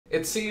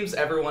It seems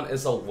everyone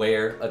is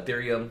aware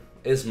Ethereum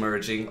is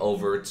merging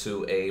over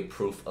to a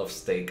proof of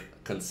stake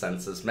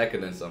consensus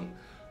mechanism.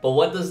 But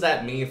what does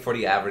that mean for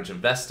the average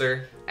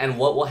investor? And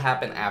what will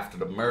happen after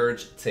the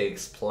merge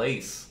takes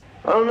place?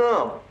 I don't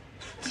know.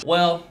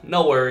 Well,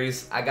 no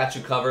worries, I got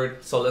you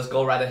covered, so let's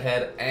go right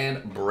ahead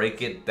and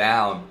break it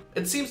down.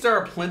 It seems there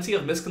are plenty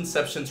of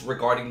misconceptions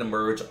regarding the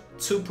merge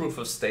to proof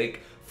of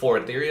stake for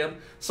Ethereum,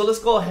 so let's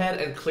go ahead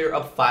and clear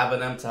up 5 of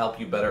them to help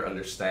you better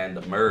understand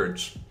the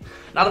merge.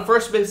 Now, the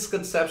first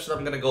misconception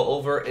I'm going to go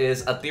over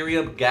is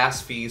Ethereum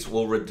gas fees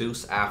will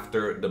reduce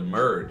after the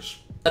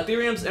merge.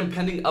 Ethereum's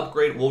impending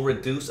upgrade will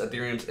reduce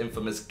Ethereum's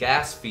infamous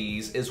gas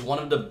fees is one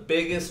of the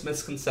biggest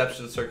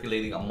misconceptions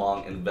circulating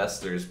among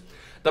investors.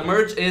 The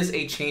merge is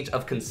a change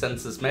of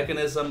consensus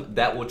mechanism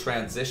that will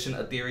transition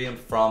Ethereum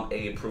from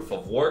a proof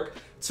of work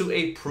to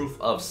a proof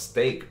of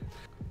stake.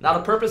 Now,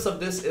 the purpose of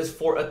this is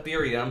for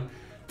Ethereum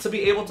to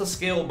be able to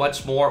scale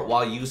much more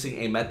while using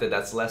a method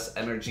that's less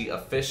energy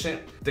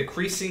efficient,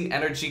 decreasing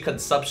energy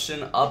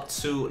consumption up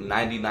to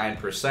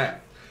 99%.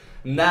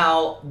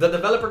 Now, the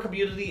developer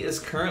community is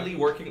currently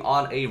working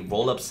on a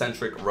roll-up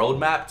centric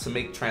roadmap to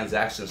make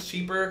transactions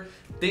cheaper.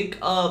 Think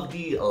of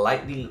the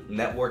Lightning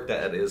network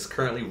that is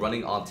currently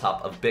running on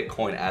top of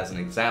Bitcoin as an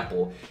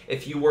example.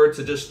 If you were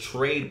to just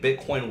trade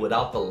Bitcoin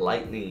without the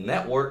Lightning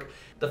network,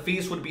 the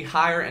fees would be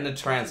higher and the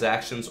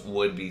transactions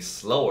would be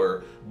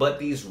slower. But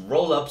these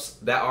roll-ups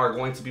that are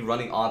going to be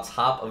running on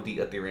top of the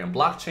Ethereum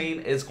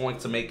blockchain is going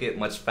to make it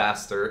much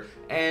faster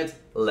and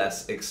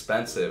less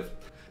expensive.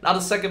 Now,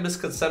 the second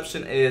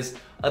misconception is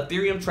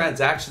Ethereum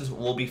transactions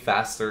will be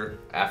faster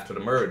after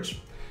the merge.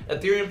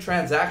 Ethereum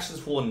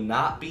transactions will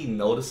not be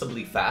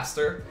noticeably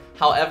faster.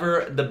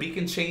 However, the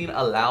beacon chain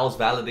allows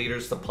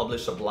validators to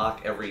publish a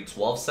block every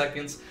 12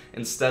 seconds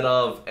instead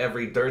of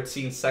every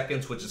 13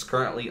 seconds, which is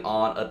currently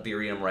on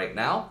Ethereum right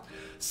now.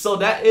 So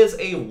that is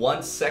a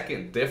 1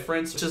 second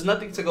difference, which is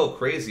nothing to go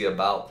crazy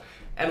about.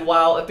 And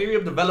while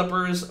Ethereum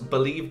developers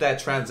believe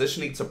that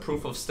transitioning to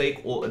proof of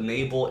stake will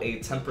enable a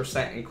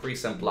 10%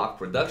 increase in block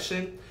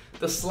production,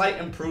 the slight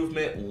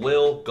improvement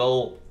will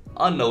go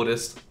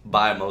unnoticed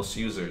by most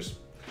users.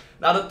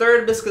 Now, the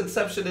third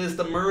misconception is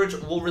the merge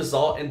will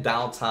result in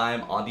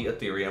downtime on the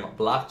Ethereum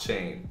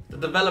blockchain. The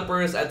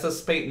developers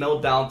anticipate no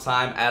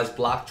downtime as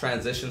block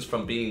transitions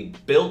from being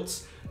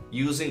built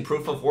using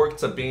proof of work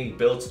to being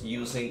built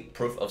using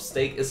proof of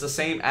stake is the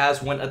same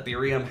as when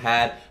Ethereum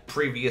had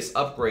previous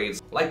upgrades.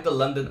 Like the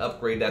London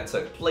upgrade that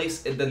took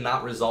place, it did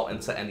not result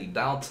into any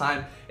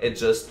downtime. It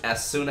just,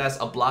 as soon as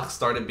a block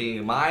started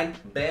being mined,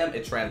 bam,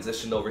 it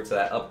transitioned over to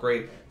that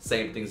upgrade.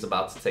 Same thing's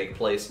about to take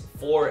place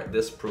for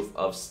this proof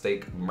of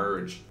stake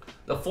merge.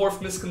 The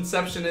fourth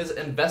misconception is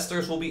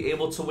investors will be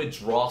able to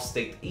withdraw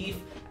staked ETH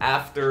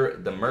after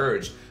the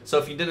merge. So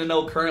if you didn't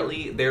know,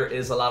 currently there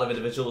is a lot of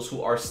individuals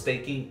who are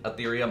staking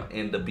Ethereum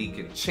in the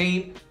beacon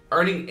chain,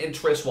 earning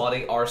interest while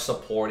they are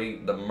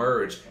supporting the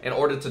merge. In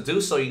order to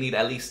do so, you need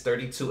at least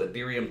 32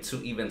 Ethereum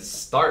to even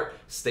start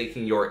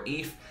staking your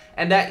ETH.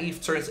 And that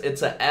ETH turns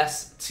into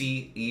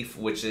ST ETH,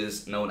 which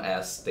is known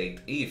as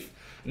staked ETH.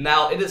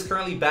 Now, it is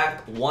currently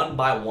backed 1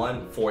 by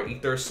 1 for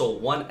Ether, so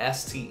 1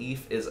 ST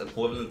ETH is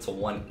equivalent to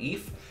 1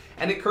 ETH,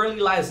 and it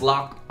currently lies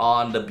locked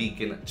on the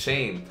beacon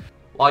chain.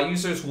 While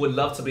users would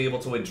love to be able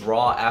to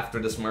withdraw after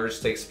this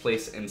merge takes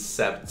place in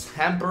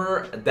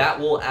September, that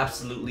will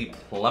absolutely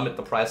plummet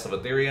the price of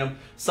Ethereum,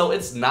 so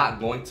it's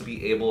not going to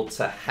be able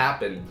to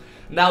happen.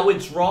 Now,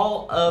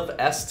 withdrawal of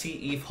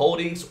ST ETH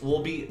holdings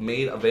will be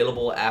made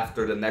available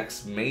after the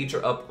next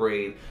major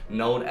upgrade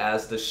known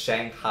as the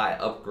Shanghai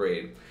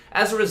upgrade.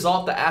 As a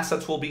result, the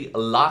assets will be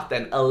locked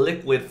and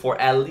illiquid for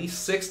at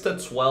least 6 to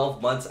 12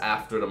 months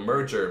after the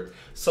merger.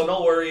 So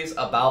no worries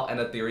about an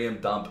Ethereum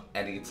dump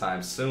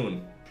anytime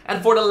soon.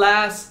 And for the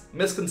last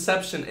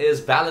misconception is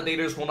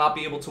validators will not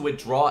be able to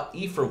withdraw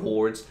ETH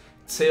rewards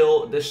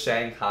till the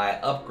Shanghai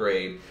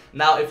upgrade.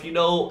 Now, if you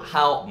know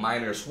how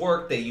miners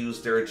work, they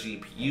use their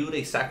GPU,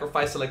 they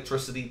sacrifice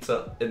electricity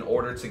in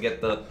order to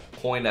get the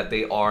coin that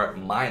they are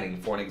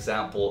mining. For an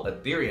example,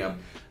 Ethereum.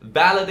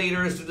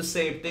 Validators do the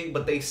same thing,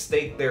 but they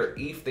stake their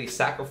ETH, they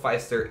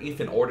sacrifice their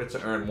ETH in order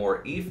to earn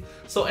more ETH.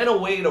 So in a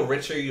way, the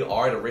richer you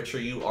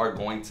are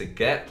going to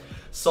get.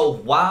 So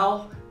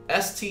while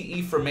ST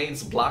ETH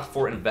remains blocked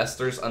for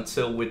investors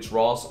until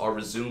withdrawals are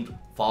resumed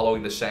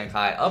following the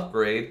Shanghai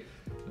upgrade,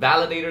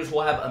 validators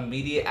will have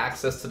immediate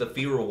access to the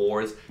fee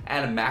rewards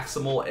and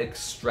maximal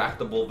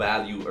extractable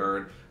value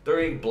earned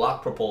during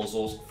block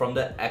proposals from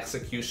the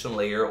execution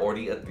layer or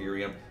the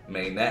Ethereum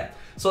mainnet.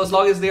 So as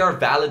long as they are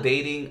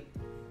validating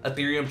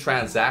Ethereum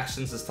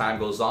transactions as time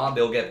goes on,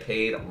 they'll get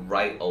paid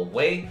right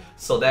away.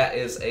 So that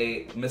is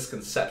a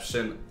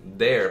misconception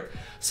there.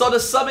 So to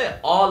sum it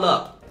all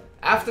up,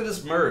 after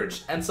this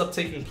merge ends up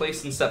taking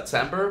place in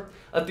September,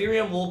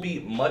 Ethereum will be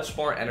much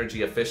more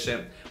energy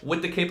efficient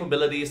with the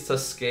capabilities to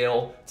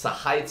scale to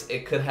heights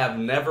it could have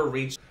never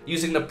reached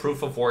using the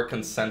proof of work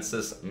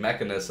consensus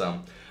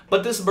mechanism.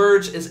 But this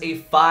merge is a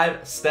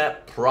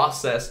 5-step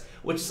process,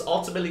 which is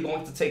ultimately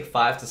going to take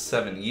 5 to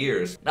 7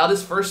 years. Now,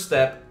 this first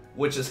step,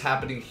 which is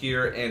happening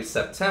here in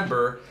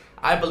September,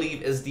 I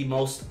believe is the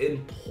most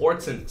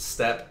important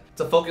step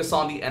to focus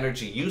on the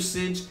energy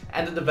usage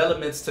and the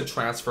developments to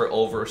transfer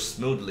over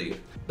smoothly.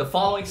 The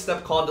following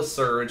step, called the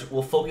surge,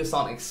 will focus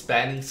on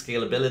expanding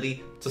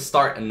scalability to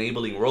start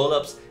enabling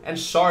rollups and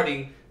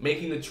sharding,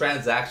 making the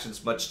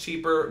transactions much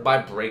cheaper by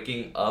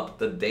breaking up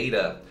the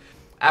data.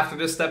 After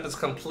this step is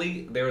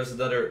complete, there is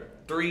another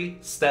 3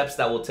 steps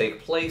that will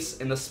take place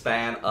in the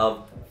span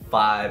of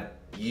 5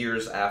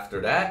 years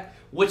after that,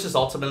 which is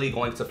ultimately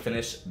going to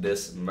finish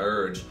this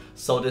merge.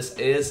 So this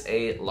is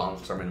a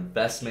long-term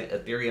investment.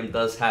 Ethereum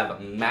does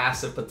have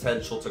massive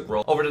potential to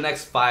grow over the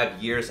next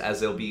 5 years,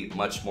 as it'll be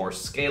much more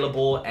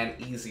scalable and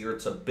easier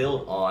to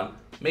build on,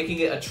 making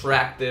it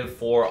attractive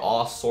for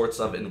all sorts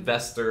of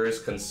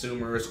investors,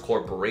 consumers,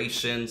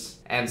 corporations,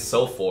 and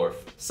so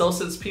forth. So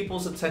since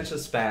people's attention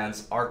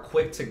spans are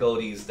quick to go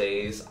these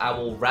days, I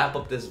will wrap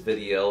up this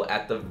video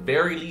at the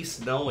very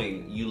least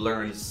knowing you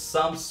learned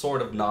some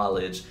sort of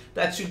knowledge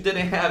that you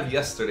didn't have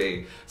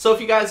yesterday. So if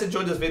you guys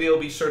enjoyed this video,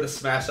 be sure to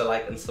smash a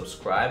like and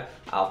subscribe.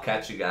 I'll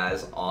catch you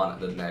guys on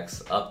the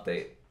next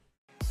update.